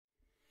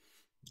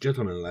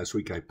Gentlemen, last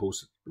week I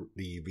posted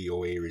the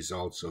VOA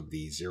results of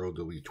the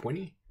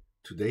 0W-20.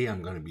 Today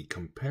I'm going to be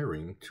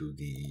comparing to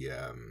the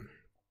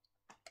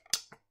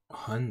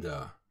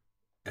Honda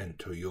and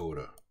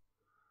Toyota.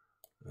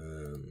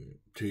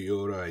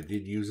 Toyota I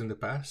did use in the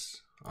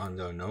past,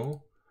 Honda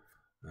no,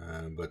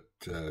 but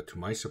to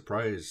my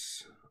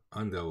surprise,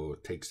 Honda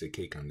takes the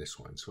cake on this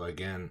one. So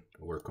again,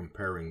 we're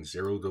comparing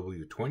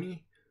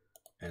 0W-20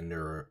 and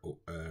their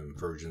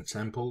virgin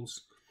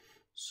samples.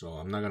 So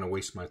I'm not going to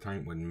waste my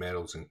time with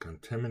metals and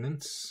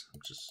contaminants.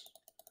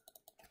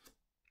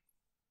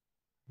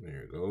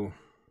 There you go.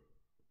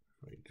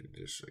 If I do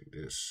this like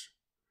this,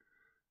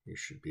 you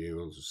should be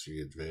able to see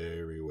it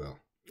very well.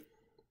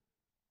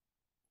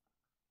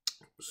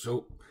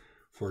 So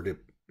for the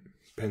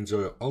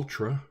Pennzoil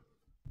Ultra,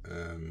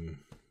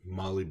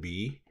 Molly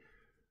B,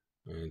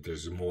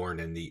 there's more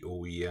than the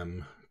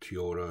OEM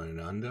Toyota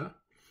and Honda.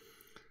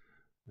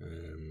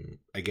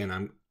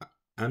 Again,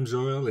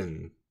 Amsoil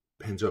and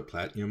Pennzoil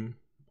Platinum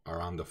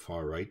are on the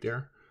far right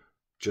there,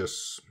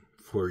 just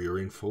for your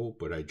info,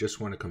 but I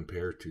just want to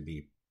compare to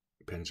the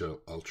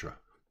Pennzoil Ultra,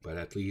 but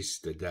at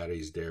least the data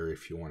is there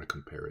if you want to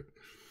compare it.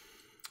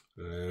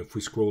 If we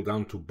scroll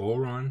down to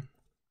boron,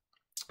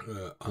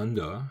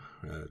 Honda,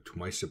 to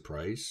my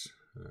surprise,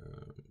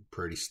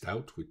 pretty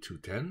stout with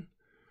 210.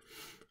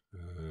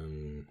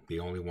 The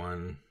only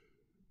one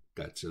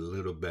that's a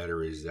little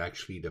better is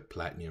actually the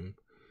Platinum,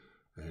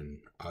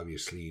 and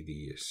obviously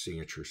the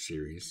Signature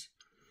series.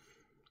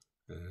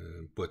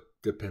 But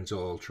the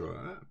Pennzoil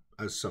Ultra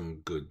has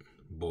some good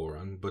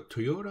boron. But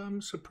Toyota,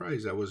 I'm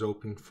surprised. I was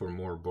hoping for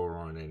more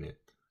boron in it.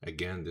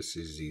 Again, this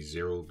is the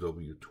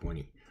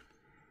 0W-20.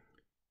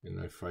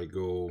 And if I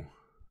go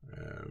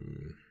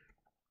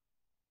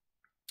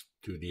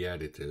to the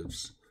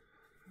additives,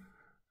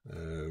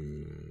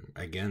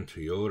 again,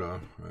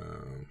 Toyota,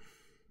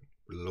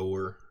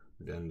 lower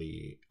than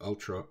the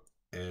Ultra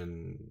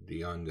and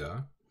the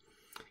Honda.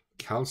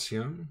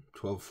 Calcium,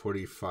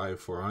 1245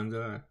 for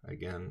Honda,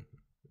 again,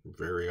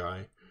 very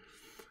high.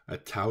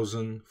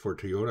 1000 for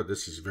Toyota,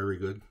 this is very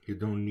good. You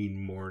don't need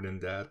more than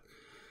that.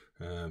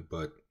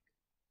 But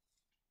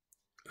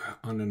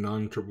on a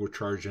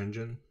non-turbocharged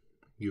engine,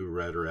 you would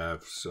rather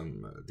have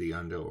some the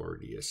Honda or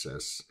the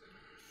SS.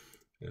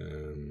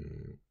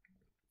 The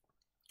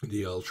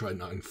Ultra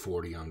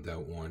 940 on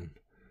that one.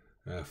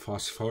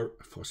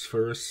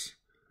 Phosphorus,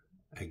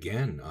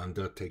 again,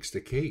 Honda takes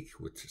the cake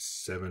with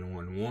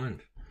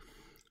 711.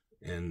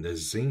 And the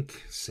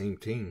zinc, same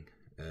thing,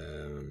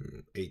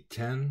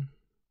 810.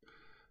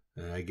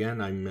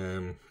 Again,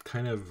 I'm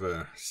kind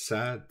of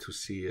sad to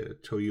see a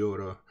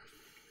Toyota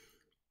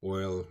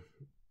oil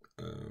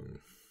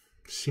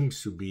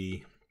seems to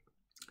be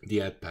the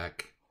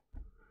AdPack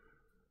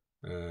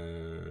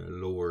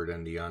lower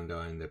than the Honda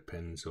and the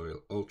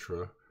Pennzoil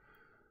Ultra.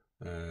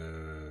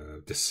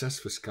 The cess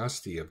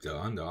viscosity of the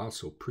Honda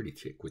also pretty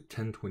thick with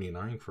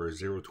 1029 for a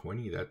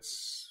 020.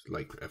 That's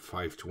like a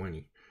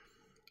 520.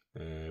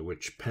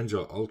 Which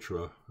Pennzoil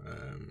Ultra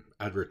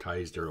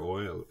advertised their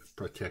oil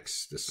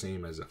protects the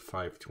same as a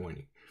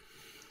 520.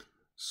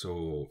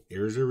 So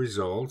here's the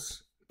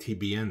results.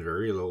 TBN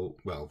very low,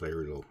 well,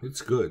 very low.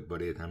 It's good,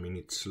 but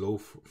it's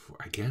low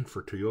again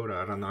for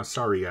Toyota. I don't know.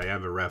 Sorry, I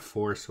have a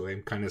RAV4, so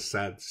I'm kind of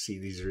sad to see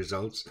these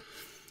results.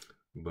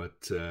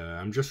 But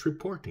I'm just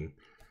reporting.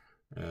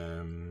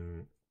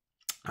 I'm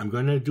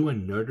gonna do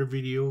another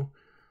video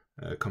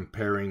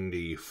comparing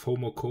the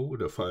Fomoco,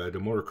 the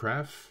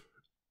Motorcraft,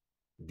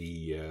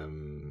 the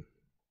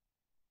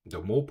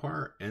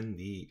Mopar, and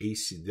the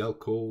AC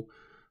Delco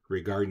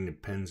regarding the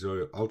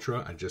Pennzoil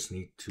Ultra. I just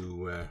need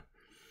to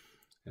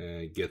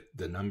get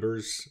the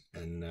numbers,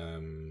 and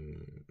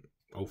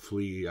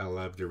hopefully I'll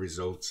have the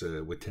results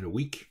within a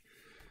week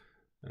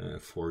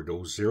for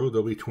those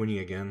 0W-20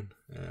 again.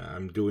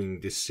 I'm doing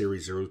this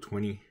series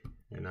 020,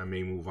 and I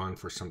may move on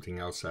for something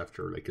else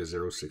after, like a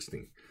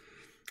 016.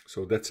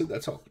 So that's it.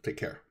 That's all. Take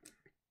care.